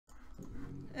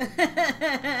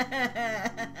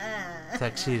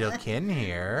Tuxedo Kin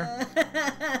here.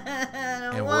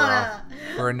 And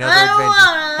we're another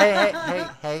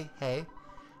adventure. Hey.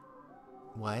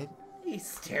 What? He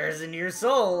stares into your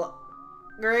soul.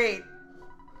 Great.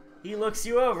 He looks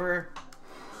you over.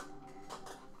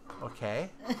 Okay.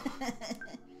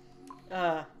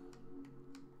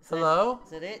 Hello? Is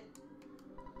that it?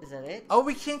 Is that it? Oh,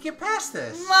 we can't get past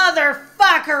this.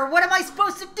 Motherfucker! What am I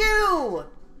supposed to do?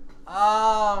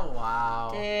 Oh,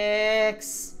 wow.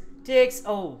 Dicks.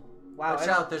 Oh, wow. Watch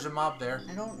out, there's a mob there.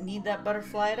 I don't need that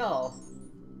butterfly at all.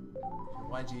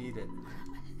 Why'd you eat it?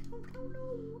 I don't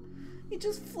know. It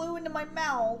just flew into my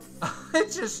mouth.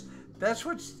 That's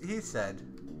what he said.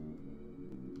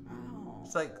 Oh.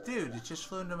 It's like, dude, it just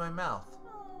flew into my mouth.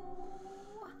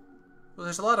 Well,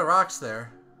 there's a lot of rocks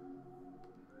there.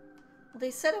 Well,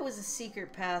 they said it was a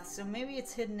secret path, so maybe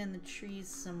it's hidden in the trees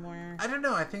somewhere. I don't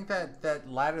know. I think that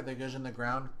ladder that goes in the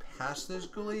ground past those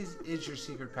ghoulies is your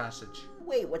secret passage.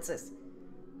 Wait, what's this?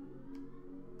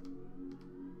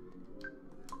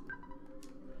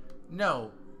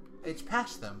 No, it's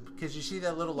past them. Because you see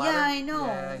that little ladder? Yeah, I know.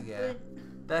 Yeah.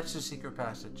 That's the secret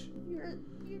passage.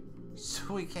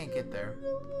 So we can't get there.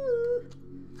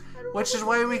 Which is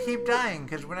why we keep dying,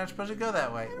 because we're not supposed to go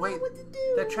that way. Wait, what to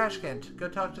do. that trash can. Go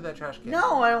talk to that trash can.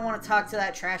 No, I don't want to talk to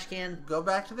that trash can. Go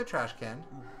back to the trash can.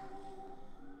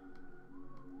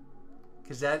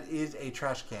 Because that is a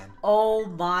trash can. Oh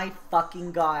my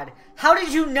fucking god. How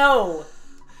did you know?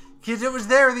 Because it was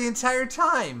there the entire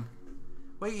time.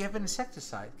 Wait, you have an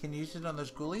insecticide. Can you use it on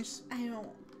those ghoulies? I don't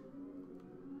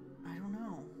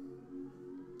know.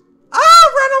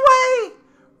 Oh, run away!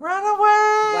 Run away!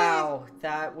 Wow,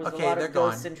 that was a lot of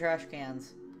ghosts and trash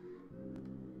cans.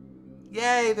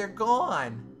 Yay, they're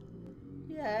gone.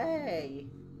 Yay.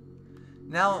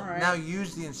 Now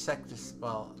use the insecticide.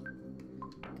 Well,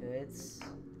 goods.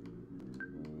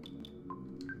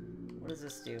 What does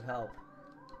this do? Help.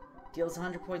 Deals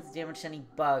 100 points of damage to any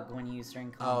bug when used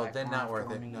during combat. Oh, then not worth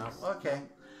it. No. Okay.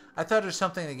 I thought it was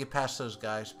something to get past those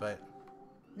guys, but...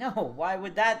 No, why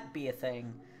would that be a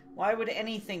thing? Why would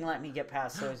anything let me get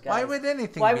past those guys? Why would anything be a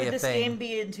thing? Why would this game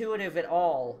be intuitive at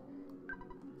all?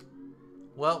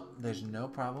 Well, there's no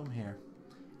problem here.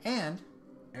 And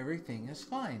everything is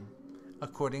fine,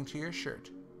 according to your shirt.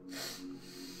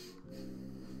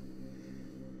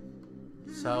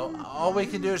 So, all we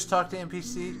can do is talk to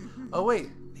NPC. Oh,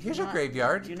 wait. Here's a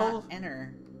graveyard. Do not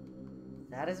enter.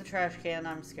 That is a trash can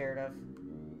I'm scared of.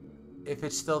 If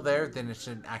it's still there, then it's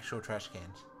an actual trash can.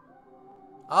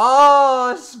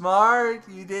 Oh, smart.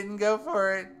 You didn't go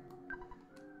for it.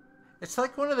 It's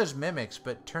like one of those mimics,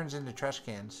 but turns into trash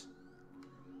cans.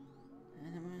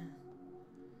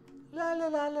 La la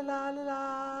la la la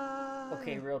la.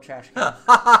 Okay, real trash can.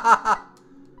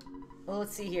 Well,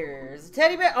 let's see here. There's a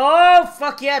teddy bear. Oh,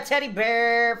 fuck yeah, teddy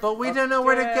bear. But we don't know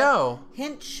where to go.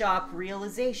 Hint shop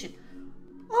realization.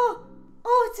 Oh,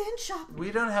 it's a hint shop.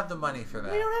 We don't have the money for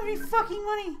that. We don't have any fucking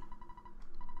money.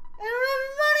 I don't have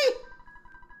any money.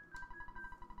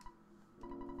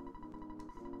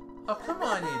 Oh, come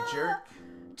on, you jerk.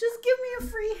 Just give me a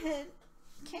free hint.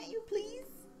 Can't you please?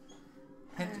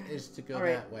 Hint is to go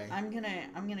right, that way. I'm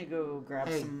gonna go grab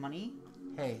some money.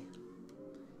 Hey.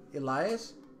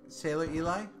 Elias? Sailor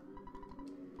Eli?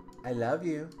 I love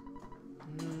you.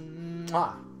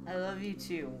 Mwah. I love you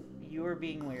too. You are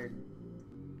being weird.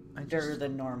 Better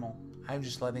than normal. I'm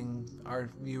just letting our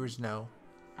viewers know.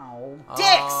 Oh,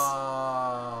 dicks!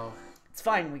 Oh. It's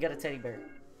fine, we got a teddy bear.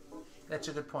 That's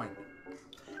a good point.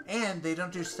 And they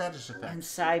don't do status effects. And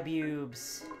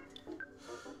Cybubes.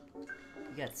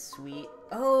 You got sweet.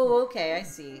 Oh, okay, I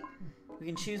see. We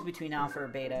can choose between alpha or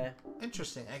beta.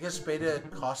 Interesting. I guess beta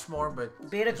costs more, but...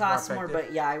 Beta costs more,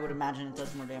 but yeah, I would imagine it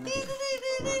does more damage.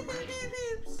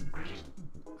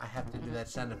 I have to do that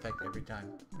sound effect every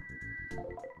time.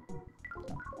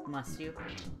 Must you?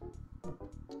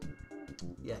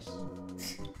 Yes.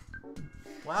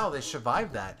 Wow, they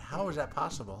survived that. How is that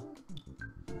possible?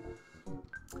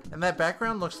 And that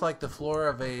background looks like the floor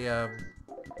of a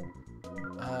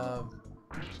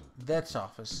vet's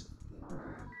office.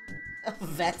 A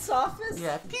vet's office?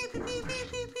 Yeah. Beep, beep, beep,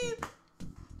 beep, beep, beep.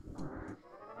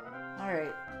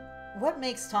 Alright. What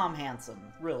makes Tom handsome?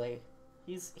 Really?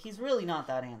 He's really not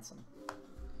that handsome.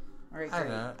 Alright, great. I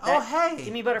don't know. Oh, hey!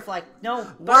 Give me Butterfly. No,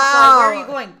 Butterfly, wow. Where are you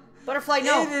going? Butterfly,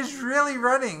 no! It is really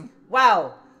running.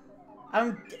 Wow.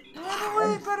 Run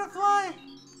away, Butterfly!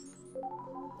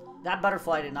 That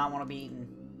butterfly did not want to be eaten.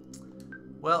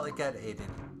 Well, it got aided.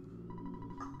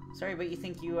 Sorry, but you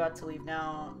think you ought to leave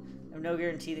now? I have no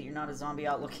guarantee that you're not a zombie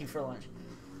out looking for lunch.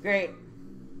 Great.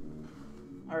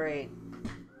 Alright.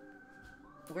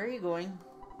 Where are you going?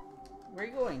 Where are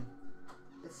you going?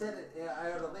 It said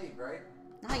I ought to leave, right?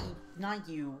 Not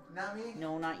you. Not me?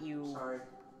 No, not you. Sorry.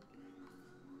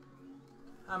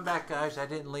 I'm back, guys. I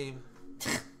didn't leave.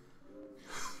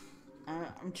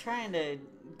 I'm trying to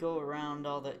go around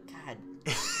all the... God.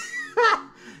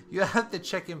 You have to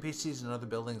check NPCs in other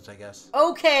buildings, I guess.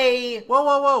 Okay. Whoa,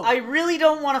 whoa, whoa. I really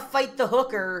don't want to fight the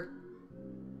hooker.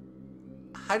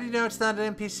 How do you know it's not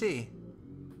an NPC?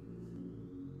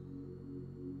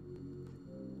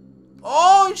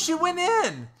 Oh, she went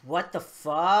in. What the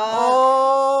fuck?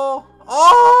 Oh.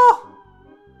 Oh.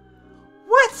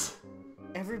 What?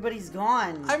 Everybody's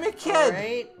gone. I'm a kid.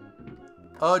 Right?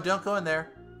 Oh, don't go in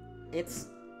there. It's...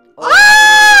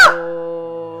 Ah!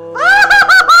 Oh.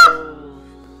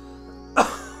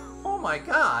 Oh my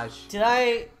gosh. Did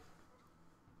I...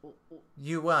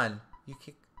 You won. You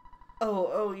kick.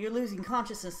 Oh, you're losing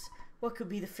consciousness. What could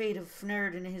be the fate of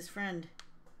Nerd and his friend?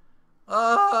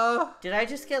 Did I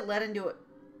just get let into it?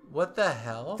 What the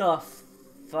hell? The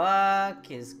fuck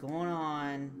is going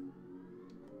on?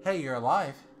 Hey, you're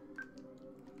alive.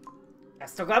 I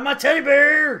still got my teddy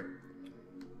bear!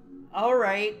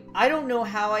 Alright. I don't know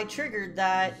how I triggered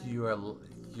that. You're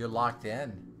locked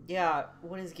in. Yeah,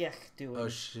 what is Gek doing? Oh,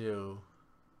 shoot.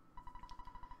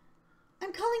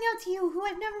 I'm calling out to you who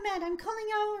I've never met. I'm calling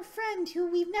out our friend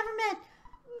who we've never met.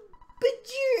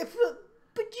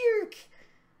 Bajirk.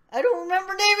 I don't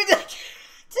remember naming that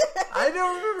character. I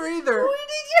don't remember either. We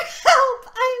need your help.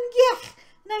 I'm Gek,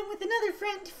 and I'm with another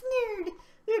friend, Fnerd.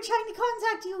 We are trying to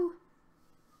contact you.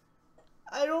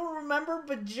 I don't remember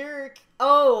Bajirk.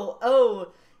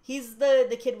 Oh, he's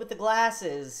the kid with the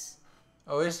glasses.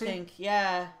 Oh, is I he? think,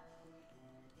 yeah.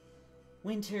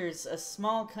 Winters, a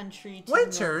small country. To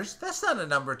Winters? That's not a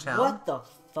number town. What the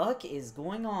fuck is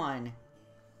going on?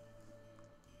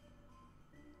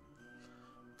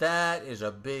 That is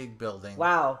a big building.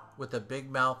 Wow. With a big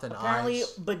mouth and Apparently,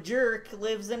 eyes. Bajirk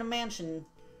lives in a mansion.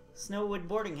 Snowwood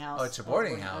boarding house. Oh, it's a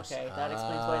boarding house. Okay, that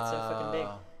explains why it's so fucking big.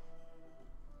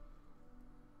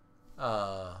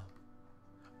 Are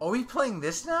we playing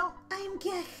this now? I'm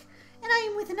Gek, and I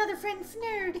am with another friend,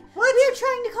 Fnerd. What? We are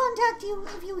trying to contact you.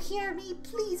 If you hear me,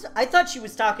 please. I thought she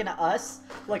was talking to us.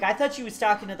 Like, I thought she was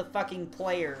talking to the fucking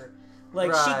player. Like,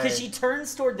 because she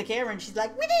turns toward the camera and she's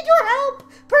like, We need your help,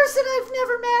 person I've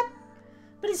never met,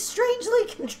 but is strangely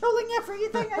controlling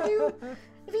everything I do.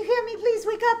 If you hear me, please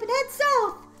wake up and head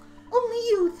south. Only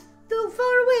youth, though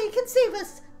far away, can save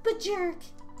us. Bajirk.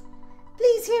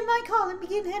 Please hear my call and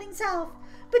begin heading south.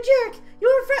 Bajirk,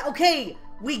 your friend. okay,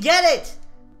 we get it.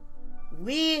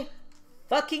 We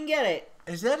fucking get it.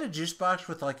 Is that a juice box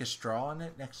with like a straw in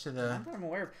it next to the... I'm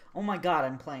aware of... Oh my god,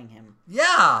 I'm playing him.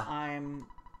 Yeah! I'm...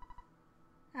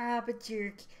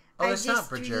 Bajirk. Oh, I that's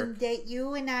just not Bajirk. dreamed that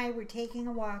you and I were taking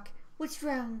a walk. What's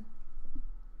wrong?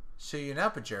 So you're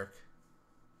not a jerk.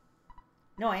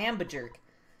 No, I am Bajirk.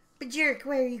 Bajirk,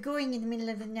 where are you going in the middle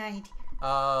of the night?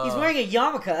 He's wearing a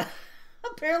yarmulke.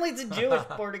 Apparently it's a Jewish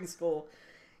boarding school.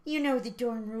 You know the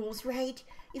dorm rules, right?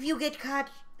 If you get caught,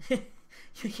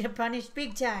 you get punished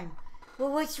big time.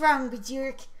 Well, what's wrong,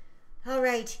 Bajirk?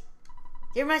 Alright.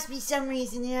 There must be some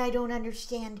reason that I don't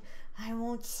understand. I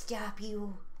won't stop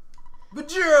you. But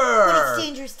Bajirk! it's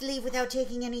dangerous to leave without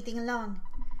taking anything along.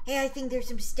 Hey, I think there's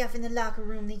some stuff in the locker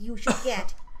room that you should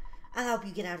get. I'll help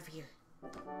you get out of here.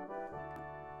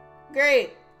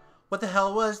 Great. What the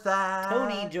hell was that?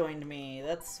 Tony joined me.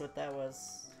 That's what that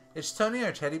was. Is Tony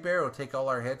our teddy bear who will take all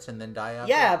our hits and then die out?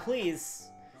 Yeah, please.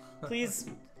 Please.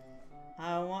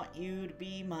 I want you to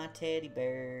be my teddy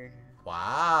bear.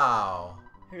 Wow.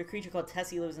 Heard a creature called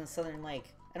Tessie lives in a southern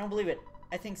lake. I don't believe it.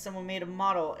 I think someone made a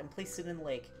model and placed it in the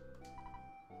lake.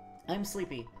 I'm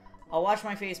sleepy. I'll wash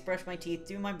my face, brush my teeth,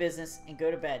 do my business, and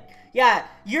go to bed. Yeah,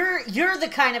 you're the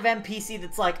kind of NPC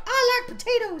that's like, I like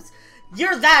potatoes.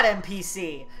 You're that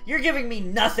NPC. You're giving me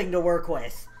nothing to work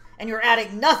with. And you're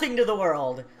adding nothing to the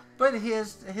world. But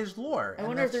his lore. I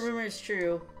wonder if the rumor is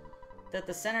true that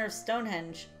the center of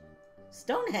Stonehenge...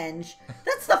 Stonehenge?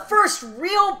 That's the first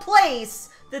real place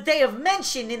that they have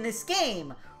mentioned in this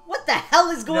game. What the hell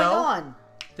is going on?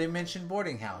 They mentioned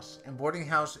boarding house. And boarding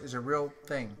house is a real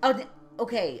thing. Oh,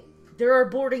 okay. There are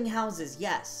boarding houses,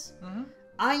 yes. Mm-hmm.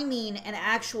 I mean an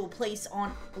actual place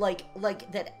on, like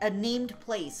that, a named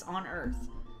place on Earth.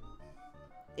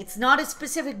 It's not a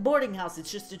specific boarding house,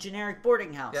 it's just a generic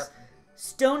boarding house. Yep.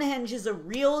 Stonehenge is a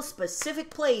real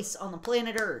specific place on the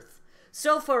planet Earth.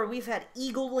 So far, we've had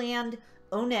Eagle Land,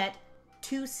 Onet,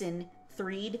 Tucson,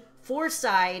 Threed,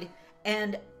 Fourside,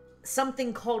 and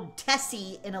something called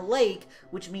Tessie in a lake,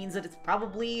 which means that it's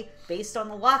probably based on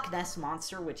the Loch Ness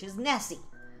Monster, which is Nessie.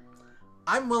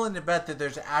 I'm willing to bet that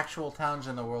there's actual towns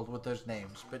in the world with those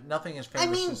names, but nothing is famous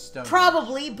I mean, as Stonehenge.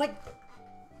 probably, but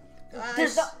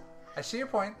there's no... I see your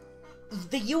point.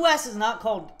 The U.S. is not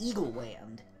called Eagle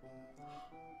Land.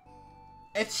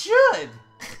 It should!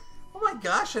 Oh my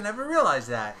gosh, I never realized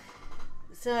that.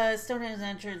 Stonehenge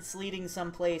entrance leading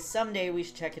someplace. Someday we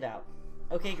should check it out.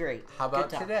 Okay, great. How about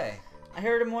Good talk. today? I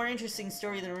heard a more interesting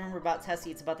story than I remember about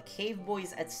Tessie. It's about the cave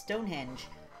boys at Stonehenge.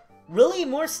 Really?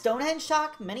 More Stonehenge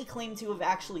talk? Many claim to have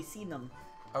actually seen them.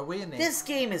 Are we in England? This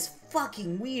game is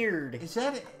fucking weird.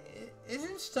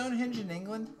 Isn't Stonehenge in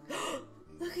England?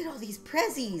 Look at all these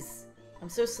prezzies. I'm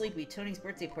so sleepy. Tony's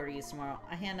birthday party is tomorrow.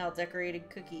 I hand decorated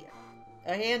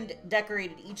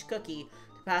each cookie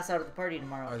to pass out at the party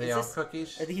tomorrow. Are they all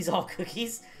cookies? Are these all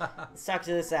cookies? Let's talk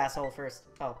to this asshole first.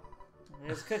 Oh,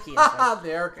 there's a cookie inside.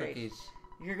 They are Great. cookies.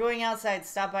 If you're going outside,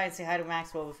 stop by and say hi to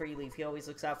Maxwell before you leave. He always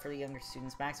looks out for the younger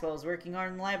students. Maxwell is working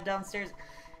hard in the lab downstairs.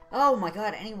 Oh my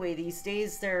god, anyway, these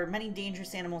days there are many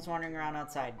dangerous animals wandering around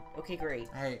outside. Okay, great.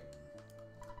 Hey,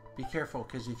 be careful,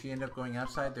 because if you end up going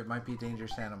outside, there might be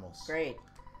dangerous animals. Great.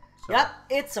 So. Yep,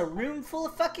 it's a room full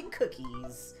of fucking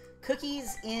cookies.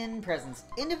 Cookies in presents.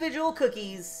 Individual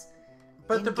cookies.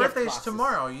 But the gift birthday's boxes.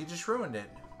 tomorrow. You just ruined it.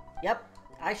 Yep,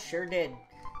 I sure did.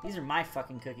 These are my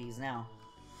fucking cookies now.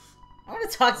 I want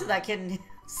to talk to that kid and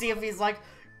see if he's like,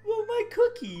 well, my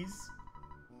cookies.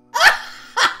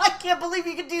 I can't believe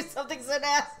you could do something so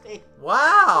nasty.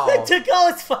 Wow. I took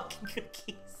all his fucking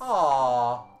cookies.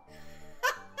 Aww.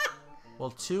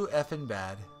 Well, too effing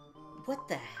bad. What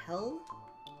the hell?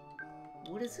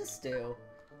 What does this do?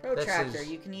 Protractor. This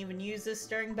is... You can even use this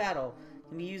during battle.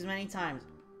 Can be used many times.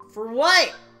 For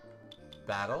what?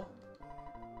 Battle?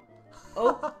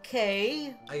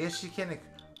 Okay. I guess you can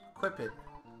equip it.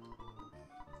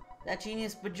 That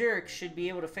genius Bajirk should be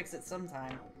able to fix it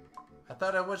sometime. I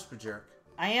thought I was the jerk.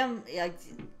 I am...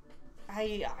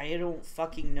 I don't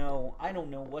fucking know. I don't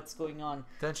know what's going on.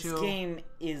 Don't you... This game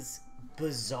is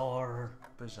bizarre.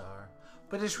 Bizarre.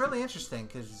 But it's really interesting,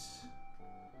 because...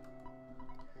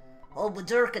 Oh,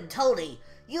 Bajirk and Tony,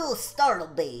 you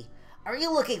startled me. Are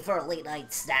you looking for a late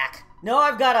night snack? No,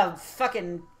 I've got a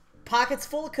fucking pockets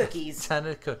full of cookies. Ton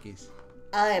of cookies.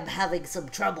 I'm having some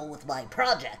trouble with my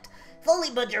project. If only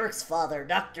Bajirk's father,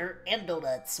 Dr.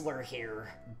 Endonuts, were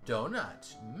here.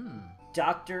 Donut. Mmm.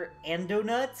 Dr.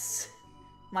 Endonuts?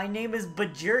 My name is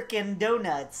Bajirk and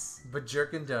Donuts.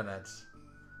 Bajirk and Donuts.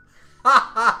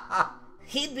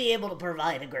 He'd be able to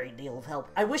provide a great deal of help.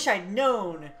 I wish I'd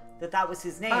known that was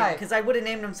his name, because I would have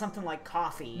named him something like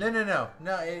Coffee. No,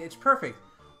 it's perfect.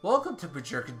 Welcome to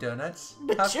Bajirk and Donuts.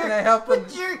 How can I help him?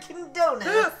 Bajirk and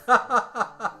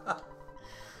Donuts.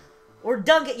 Or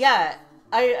Dunk, yeah.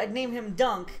 I'd name him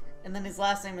Dunk, and then his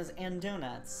last name is and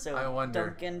Donuts. So I wonder.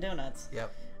 Dunk and Donuts.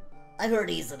 Yep. I heard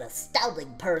he's an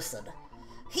astounding person.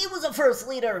 He was the first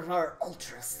leader of our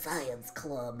Ultra Science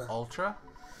Club. Ultra?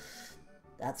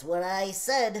 That's what I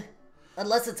said.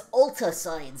 Unless it's Ultra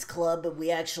Science Club and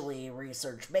we actually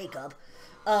research makeup.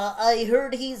 I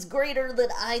heard he's greater than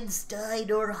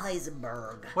Einstein or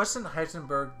Heisenberg. Wasn't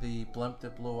Heisenberg the blimp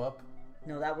that blew up?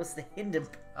 No, that was the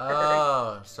Hindenburg.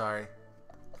 Oh, sorry.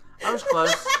 I was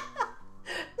close.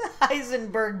 The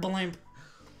Heisenberg blimp.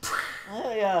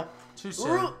 Oh, yeah. Too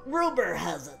soon. Rumor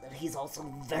has it that he's also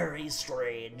very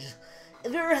strange.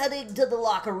 If you're heading to the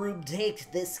locker room,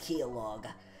 take this key along.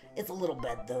 It's a little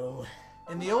bed, though.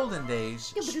 In the olden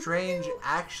days, strange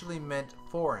actually meant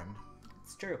foreign.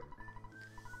 It's true.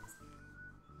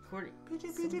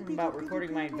 Something about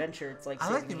recording my adventure. It's like I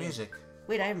like the me. music.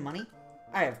 Wait, I have money?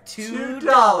 I have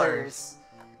 $2.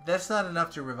 That's not enough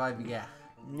to revive you. Yeah.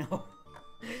 No.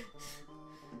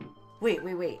 Wait.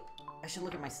 I should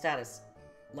look at my status.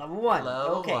 Level 1.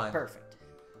 Level okay, 1. Perfect.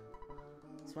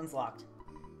 This one's locked.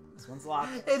 This one's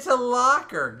locked. It's a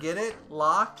locker. Get it?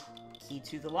 Locked? Key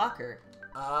to the locker.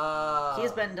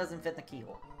 Key's button doesn't fit in the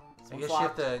keyhole. This I one's guess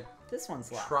locked. you have to This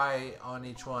one's locked. try on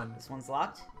each one. This one's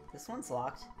locked. This one's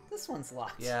locked. This one's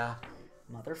locked. Yeah.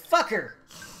 Motherfucker!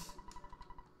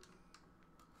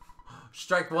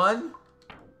 Strike 1.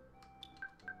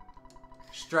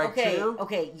 Strike 2.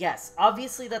 Okay, yes.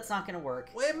 Obviously that's not gonna work.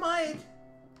 Well, it might.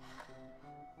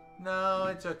 No,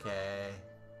 it's okay.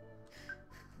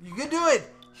 You can do it.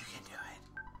 You can do it.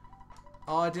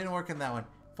 Oh, it didn't work in that one.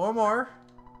 4 more.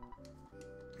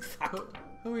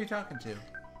 Who are you talking to?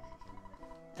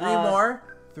 3 more.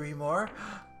 3 more.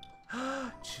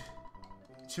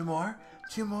 2 more.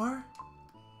 2 more.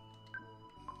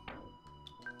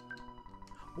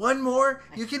 1 more.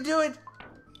 You can do it.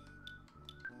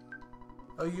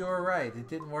 Oh, you were right. It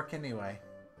didn't work anyway.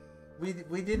 We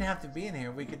didn't have to be in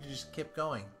here. We could just keep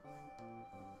going.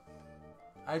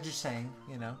 I'm just saying,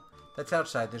 you know, That's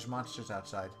outside. There's monsters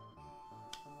outside.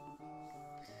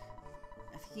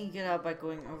 I think you can get out by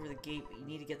going over the gate, but you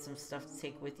need to get some stuff to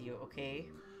take with you, okay?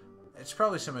 It's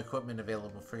probably some equipment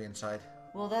available free inside.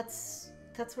 Well, that's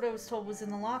what I was told was in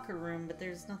the locker room, but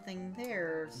there's nothing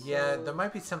there, so... Yeah, there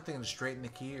might be something to straighten the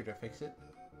key or to fix it.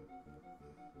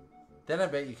 Then I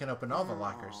bet you can open all the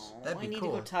lockers. That'd be cool. I need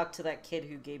cool. to go talk to that kid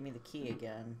who gave me the key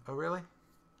again. Oh, really?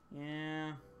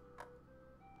 Yeah.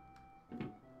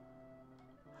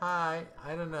 Hi.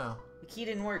 I don't know. The key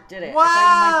didn't work, did it?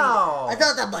 Wow! I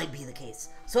thought that might be the case.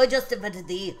 So I just invented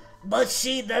the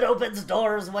machine that opens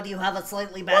doors when you have a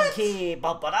slightly bad key.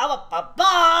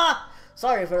 Ba-ba-da-ba-ba-ba!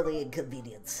 Sorry for the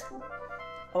inconvenience.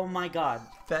 Oh my god.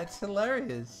 That's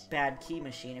hilarious. Bad key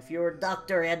machine. If You're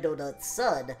Dr. Andonut's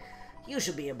son. You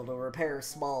should be able to repair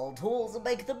small tools and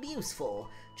make them useful.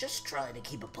 Just try to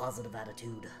keep a positive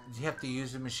attitude. Do you have to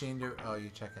use the machine to... Oh,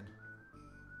 you're checking.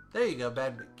 There you go.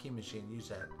 Bad key machine. Use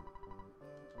that.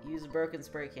 Use a broken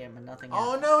spray can, but nothing Oh,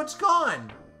 happened. no. It's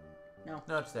gone. No.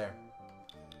 No, it's there.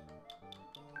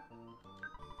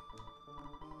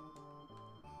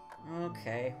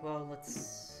 Okay, well,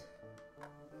 let's...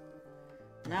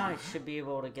 Now I should be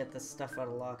able to get this stuff out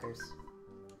of lockers.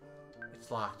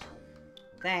 It's locked.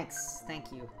 Thanks.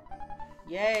 Thank you.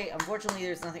 Yay! Unfortunately,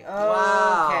 there's nothing... Oh,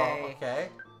 Wow. okay. Okay.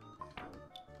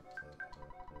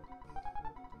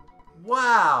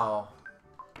 Wow.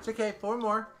 It's okay. 4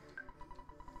 more.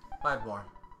 5 more.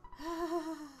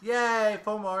 Yay!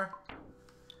 4 more.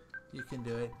 You can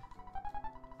do it.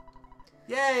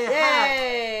 Yay! Hat.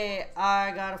 Yay!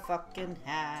 I got a fucking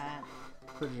hat.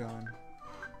 Put it on.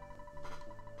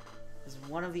 Is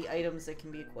one of the items that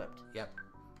can be equipped. Yep.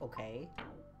 Okay.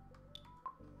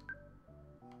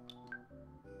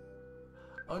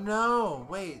 Oh no!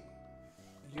 Wait.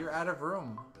 You're out of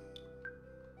room.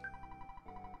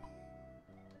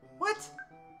 What?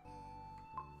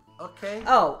 Okay.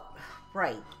 Oh,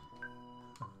 right.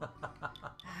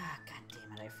 Ah, god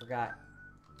damn it, I forgot.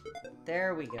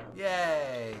 There we go.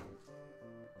 Yay!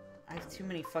 I have too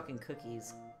many fucking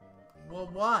cookies. Well,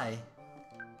 why?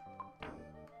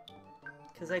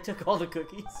 Because I took all the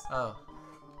cookies. Oh.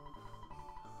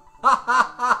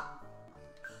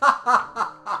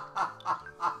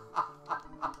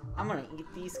 I'm gonna eat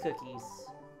these cookies.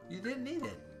 You didn't need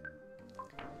it.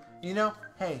 You know,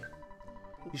 hey,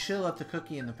 you should have left the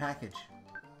cookie in the package.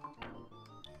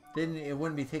 Then it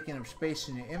wouldn't be taking up space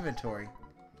in your inventory.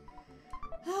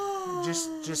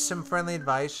 Just some friendly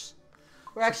advice.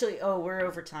 We're actually, we're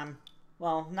over time.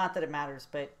 Well, not that it matters,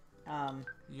 but,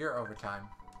 You're overtime.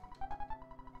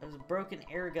 there's a broken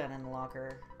air gun in the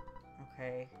locker.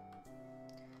 Okay.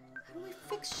 How do I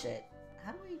fix shit?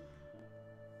 How do I...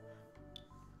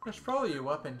 That's probably your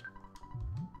weapon.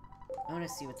 I want to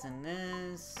see what's in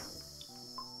this.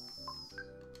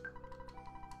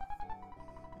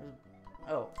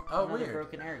 Oh, another weird.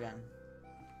 broken air gun.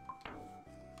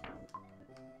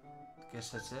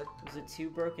 Guess that's it. Was it 2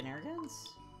 broken air guns?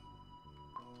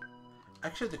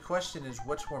 Actually, the question is,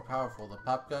 what's more powerful, the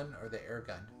pop gun or the air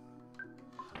gun?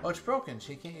 Oh, it's broken,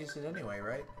 so you can't use it anyway,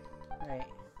 right? Right.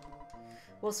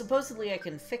 Well, supposedly I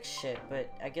can fix shit,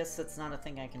 but I guess that's not a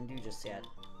thing I can do just yet.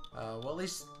 Well, at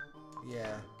least,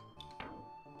 yeah.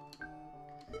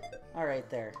 Alright,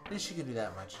 there. At least you can do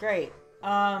that much. Great.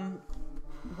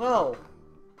 Well,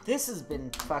 this has been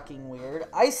fucking weird.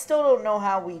 I still don't know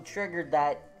how we triggered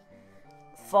that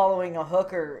following a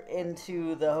hooker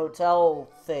into the hotel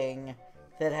thing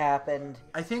that happened.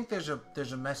 I think there's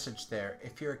a message there.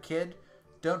 If you're a kid,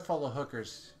 don't follow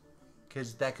hookers,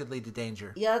 because that could lead to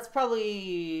danger. Yeah, it's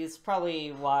probably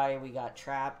why we got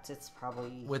trapped. It's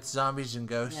probably With zombies and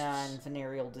ghosts. and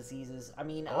venereal diseases. I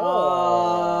mean,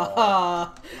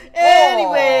 Oh.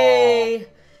 Anyway,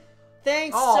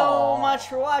 thanks so Oh. much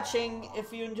for watching.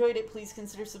 If you enjoyed it, please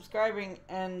consider subscribing.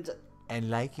 And And I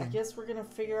liking. guess we're gonna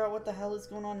figure out what the hell is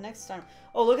going on next time.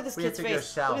 Oh, look at this We have kid's to go face.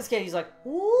 south. Look at this kid. He's like,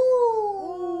 Ooh.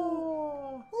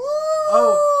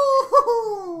 Oh.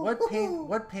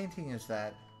 What painting is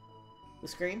that? the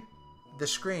scream. The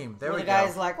Scream. There Where we the go.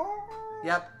 guy's like,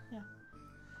 Yep. Yeah.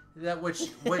 That which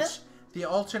the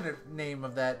alternate name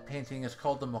of that painting is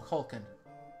called the McCulkin.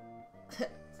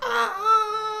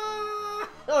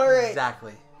 all right,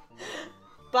 Exactly.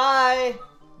 bye.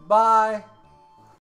 Bye.